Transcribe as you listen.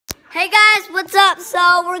Hey guys, what's up?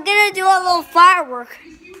 So we're gonna do a little firework.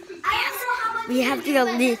 We have the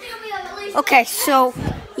illegal. Okay, so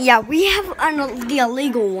yeah, we have the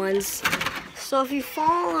illegal ones. So if you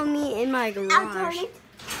follow me in my garage,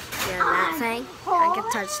 yeah, that thing, I can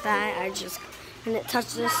touch that. I just gonna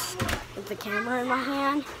touch this with the camera in my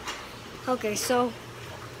hand. Okay, so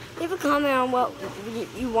leave a comment on what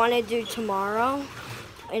you want to do tomorrow.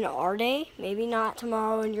 In our day, maybe not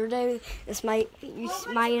tomorrow in your day. You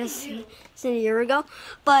might have seen a year ago.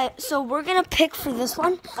 But so we're gonna pick for this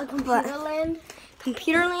one. A Computerland.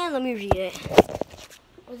 Computerland. Let me read it.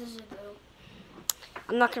 What does it do?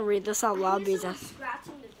 I'm not gonna read this out loud because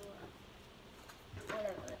Scratching the door.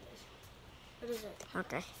 Whatever it is. What is it?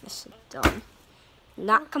 okay, this is dumb.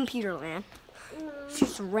 Not Computerland. It's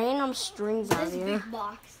just random strings out This here. big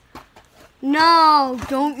box. No,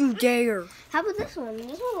 don't you dare. How about this one?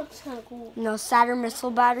 This one looks kind of cool. No, Saturn missile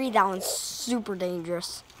battery. That one's super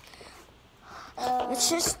dangerous. Let's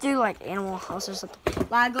just do like Animal House or something.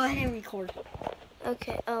 Wow, go ahead and record.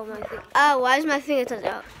 Okay. Oh my finger. Oh, why is my finger touch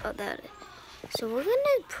out? Oh, that. So we're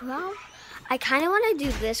gonna I kind of want to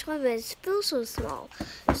do this one, but it feels so small.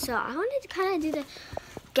 So I wanted to kind of do the.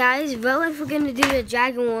 Guys, vote if we're gonna do the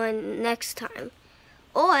dragon one next time,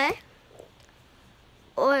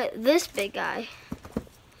 or this big guy,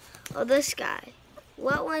 or this guy.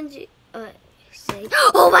 What one do you say?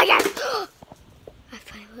 Oh my God! I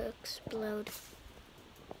finally will explode.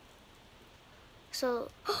 So,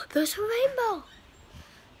 there's a rainbow.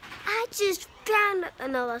 I just found.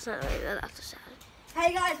 No, that's not a rainbow. That's a sad.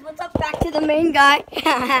 Hey guys, what's up? Back to the main guy.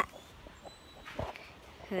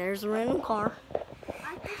 There's a random car.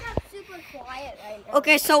 I think I'm super quiet right now.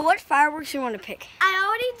 Okay, so what fireworks you want to pick? I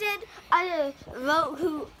already did. Vote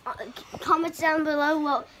who comments down below.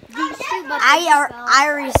 Well, these two, but I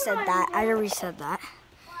already said that. I already said that.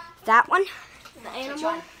 That one? the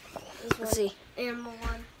animal. Let's see. Animal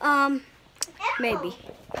one. Maybe.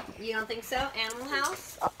 You don't think so? Animal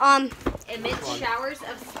House emits showers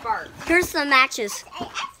of sparks. Here's the matches.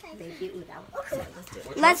 Maybe let's do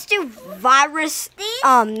it. Let's do virus.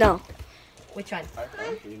 No. Which one?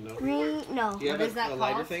 Green. No. Do you have What is that a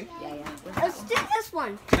lighter called? thing? Yeah. Let's do this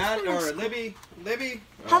one. Matt or Libby?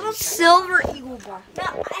 How about silver eagle bar?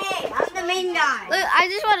 No, hey, I'm the main guy. Look, I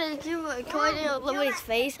just wanted to do a coin on Lily's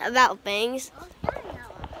face about bangs.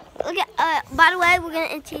 Look at. By the way, we're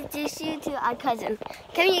gonna introduce you to our cousin.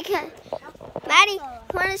 Maddie,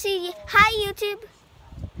 want to see you? Hi, YouTube.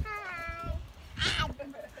 Hi.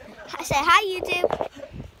 Say hi, YouTube.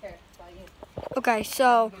 Okay,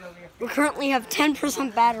 so we currently have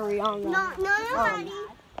 10% battery on them.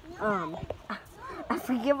 I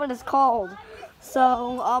forget what it's called.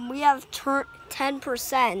 So we have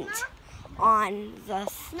 10% on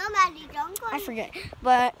this. No, Maddie, don't go. I forget,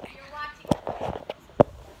 but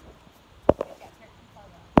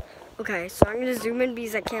okay. So I'm gonna zoom in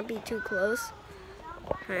because I can't be too close.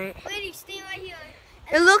 All right. Wait, stay right here.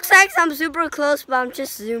 It looks like I'm super close, but I'm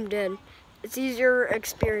just zoomed in. It's easier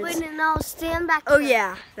experience. Wait, no, stand back. Oh there.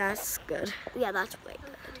 yeah, that's good. Yeah, that's way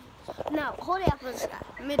good. Now, hold it up for the sky.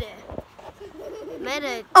 Mid-air.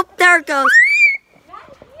 Mid-air. Oh, there it goes.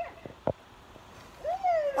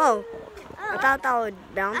 Oh, I thought that would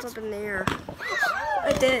bounce up in the air.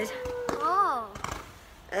 It did. Oh,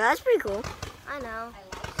 That's pretty cool. I know.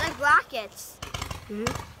 It's like rockets. hmm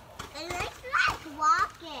It looks like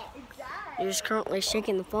rockets. You're just currently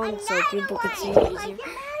shaking the phone so people can see it easier.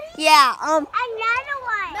 Yeah. Another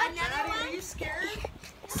one. Are you scared?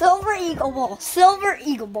 Silver eagle ball. Silver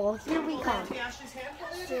eagle ball. Here we come.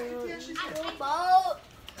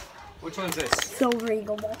 Which one's this? Silver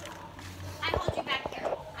eagle ball. I hold you back here.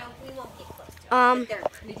 We won't get close to it. They're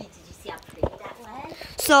pretty. Did you see how pretty that was?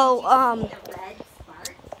 So The red sparks.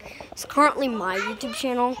 it's currently my YouTube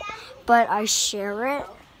channel, but I share it.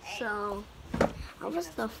 So I was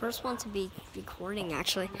the first one to be recording,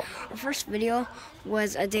 actually. The first video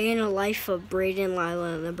was a day in the life of Braden,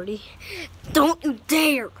 Lila, and Liberty. Don't you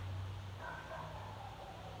dare!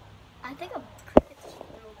 I think a cricket's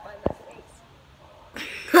thrown by my face.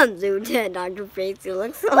 I'm zoomed in on your face. You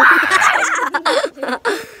look so.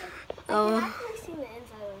 Oh, I've actually seen the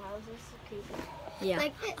inside of the house. This is creepy. yeah.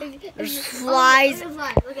 Like, There's oh, flies. there's a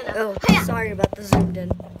fly. Look at that. Oh, sorry about the zoomed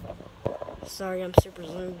in. Sorry, I'm super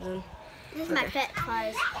zoomed in. This is my pet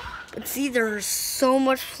flies. But see, there's so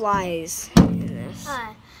much flies in this.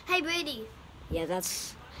 Hey, Brady. Yeah,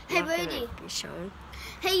 that's. Hey, not gonna Brady. Be shown.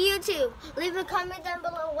 Hey, YouTube. Leave a comment down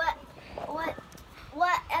below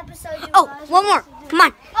what episode you Oh, guys one want more. us to do. Come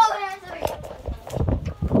on. Oh, yeah, sorry.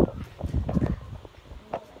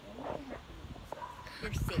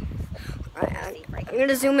 You're safe. I'm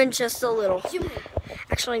gonna zoom in just a little. Zoom in.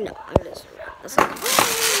 Actually, no. I'm gonna zoom out. That's not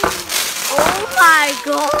oh my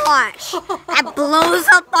gosh! That blows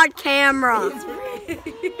up on camera.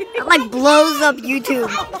 That like blows up YouTube.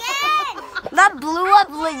 That blew up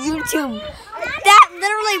like YouTube. That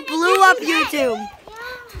literally blew up YouTube.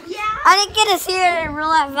 I didn't get to see it in real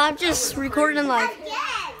life. I'm just recording like.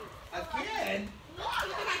 Again?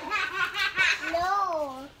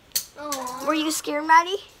 No. Were you scared,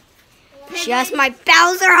 Maddie? She has my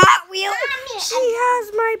Bowser Hot Wheel. She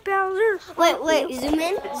has my Bowser. Wait, zoom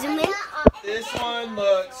in. This one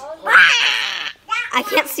looks. I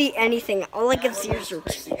can't see anything. All I can see is your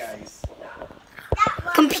Crazy, guys.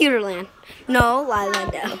 Computerland. No, La La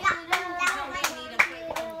Land.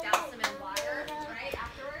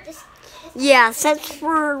 Yeah, since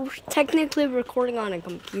we're technically recording on a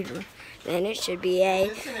computer, then it should be a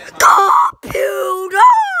computer.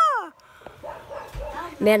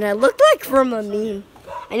 Man, I looked like from a meme.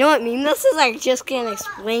 I know what meme this is. I just can't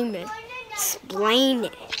explain it. Explain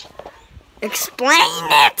it. Explain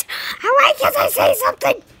it. How can't I say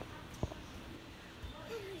something?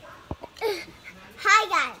 Hi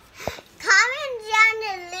guys. Comment down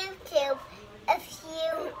in YouTube if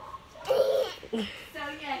you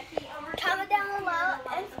comment down below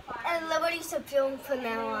if Liberty should film from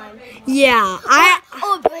now on. Yeah,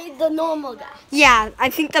 Or play the normal guy. yeah, I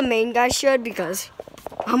think the main guy should because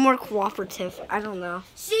I'm more cooperative. I don't know.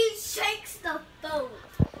 She shakes the phone.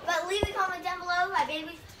 But leave a comment down below, my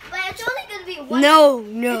baby. But it's only gonna be one. No.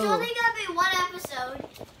 It's only gonna be one episode.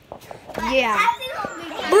 But Yeah. I think it'll be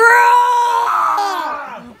good. Bro!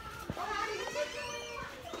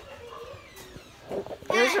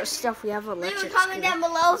 There's our stuff. We have Leave a electric. comment down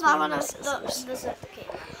below if I want to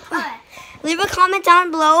Leave a comment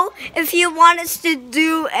down below if you want us to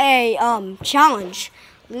do a challenge.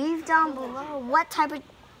 Leave down below what type of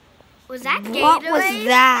Was that Gatorade? what was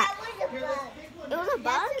that? It was a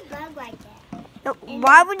bug? It was a bug like that.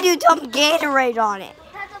 Why would you dump Gatorade on it?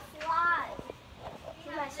 Because of flies.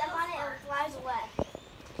 When I step on it, it flies away.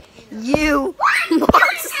 You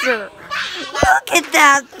monster! Look at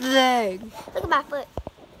that thing. Look at my foot.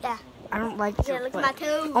 Yeah. I don't like Yeah, your look foot. at my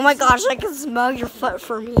toes. Oh my gosh, I can smell your foot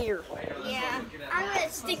from here. Yeah. I'm gonna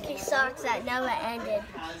sticky socks that never ended.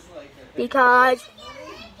 Because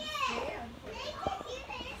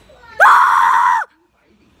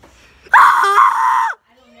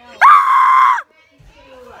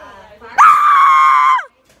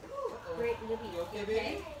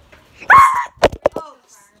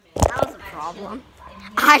that was a problem.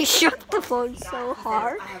 I shook the phone so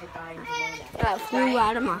hard that it flew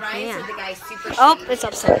out of my hand. Oh, it's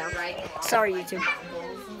upside down. Sorry, YouTube.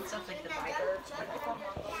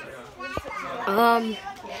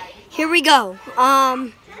 Here we go.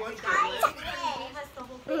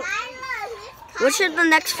 What should the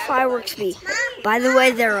next fireworks be? By the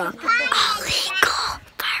way, they're a illegal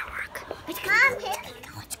firework.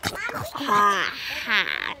 Ha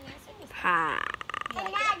ha ha.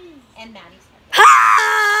 And Maddie's. Ha!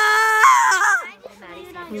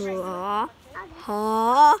 Ha! Ha!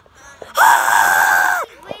 Ha!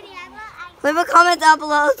 Leave a comment down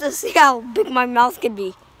below to see how big my mouth can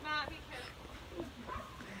be.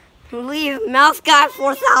 Leave mouth guy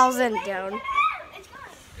 4000 down.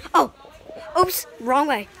 Oh, oops, wrong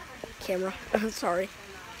way. Camera, I'm sorry.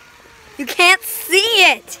 You can't see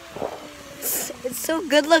it. It's so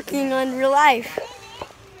good looking on real life.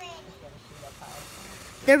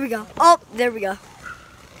 There we go. Oh, there we go.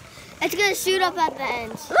 It's gonna shoot up at the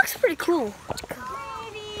end. It looks pretty cool.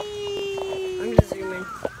 I'm gonna zoom in.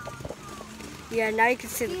 Yeah, now you can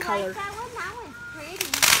see the color.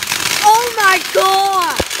 Oh my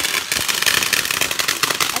god!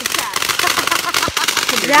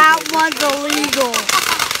 That one's illegal.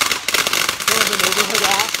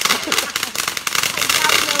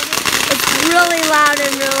 It's really loud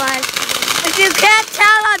in real life. If you can't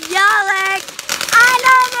tell, I'm yelling. I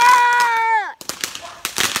love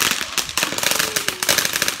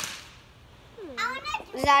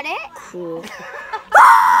it! Is that it? Cool.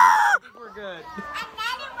 We're good.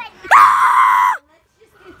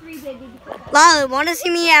 Lala, want to see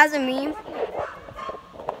me as a meme?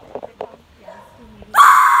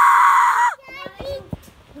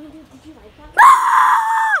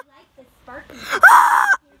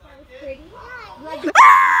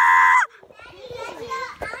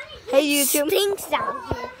 Hey YouTube. Stinks down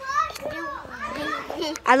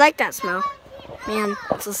here. I like that smell. Man,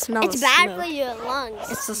 it's a smell It's of bad smoke. for your lungs.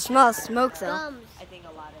 It's the smell of smoke though. I think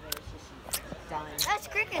a lot of it is just dying. That's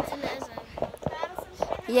crickets in there.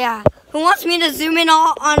 Yeah. Who wants me to zoom in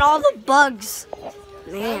on all the bugs?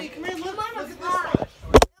 Man.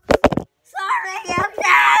 Sorry,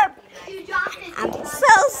 YouTube. I'm so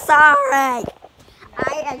sorry.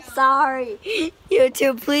 I am sorry.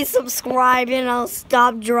 YouTube, please subscribe and I'll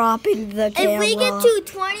stop dropping the camera. If we get to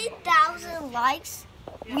 20,000 likes,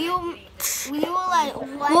 we will like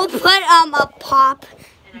We'll put a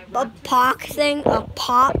pop thing, a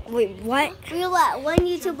pop. Wait, what? we'll let one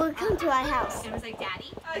YouTuber come to our house, It was like,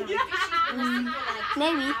 Daddy?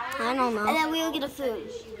 Maybe. I don't know. and then we will get a film.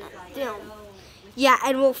 Yeah,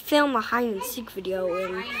 and we'll film a hide and seek video,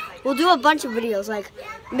 and we'll do a bunch of videos, like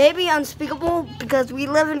maybe Unspeakable, because we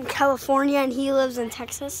live in California and he lives in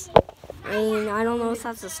Texas. I mean, I don't know if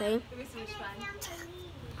that's the same.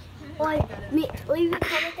 Or leave a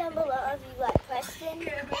comment down below if you like Preston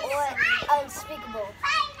or Unspeakable.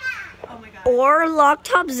 Or Lock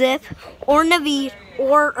Top Zip, or Naveed,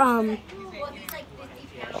 or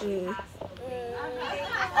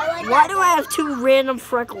why do I have two random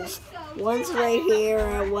freckles? One's right here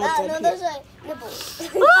and one's No, up those here. are nipples.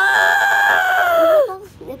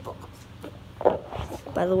 Nipple.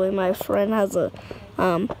 By the way, my friend has a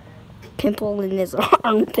pimple in his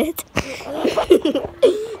armpit.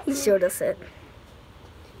 He showed us it.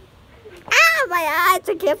 Ah, my eyes!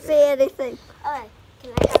 I can't see anything. Alright,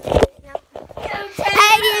 can I have it now?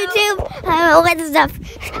 Hey YouTube! What is stuff?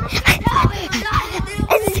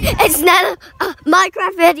 It's not a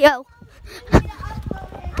Minecraft video.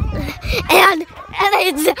 And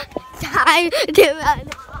it's time to run.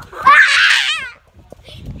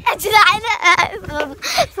 It's time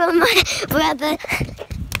for my brother.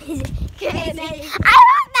 I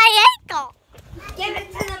want my ankle. Give it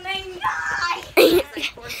to the main guy.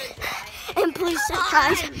 And please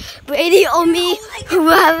subscribe Brady or me,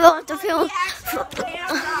 whoever wants to film.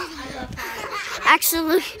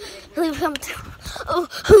 Actually, leave a comment. Oh,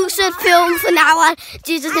 who should film from now on?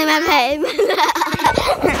 Jesus' name I pray.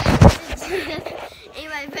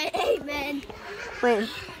 Anyway, amen. Wait.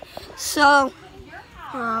 So,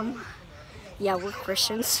 yeah, we're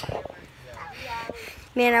Christians.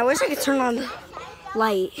 Man, I wish I could turn on the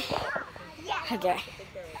light. Okay.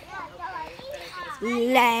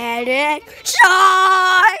 Let it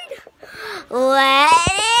shine. Let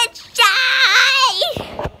it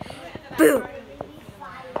shine. Boom.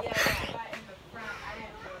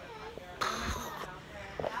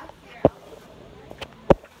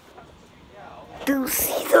 Do you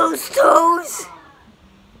see those toes?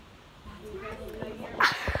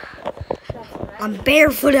 I'm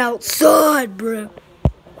barefoot outside, bro.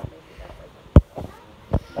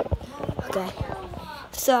 Okay.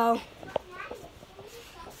 So.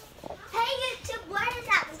 Hey YouTube, what is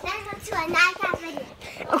that? Let's to a Minecraft video.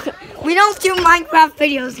 Okay. We don't do Minecraft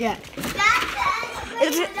videos yet. That's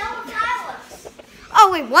Is it- fireworks. Oh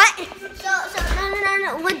wait, what?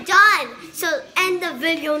 No, we're done. So end the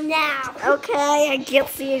video now. Okay, I can't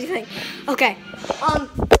see anything. Okay.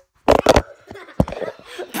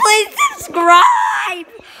 Please subscribe.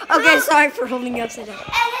 Okay, sorry for holding you upside down. And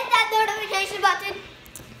hit that notification button.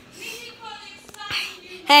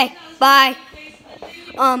 Hey, bye.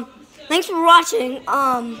 Thanks for watching.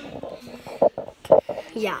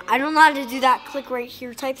 Yeah, I don't know how to do that click right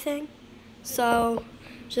here type thing. So,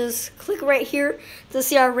 just click right here to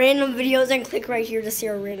see our random videos and click right here to see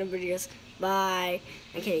our random videos. Bye.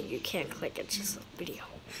 Okay, you can't click, it's just a video.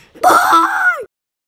 Bye!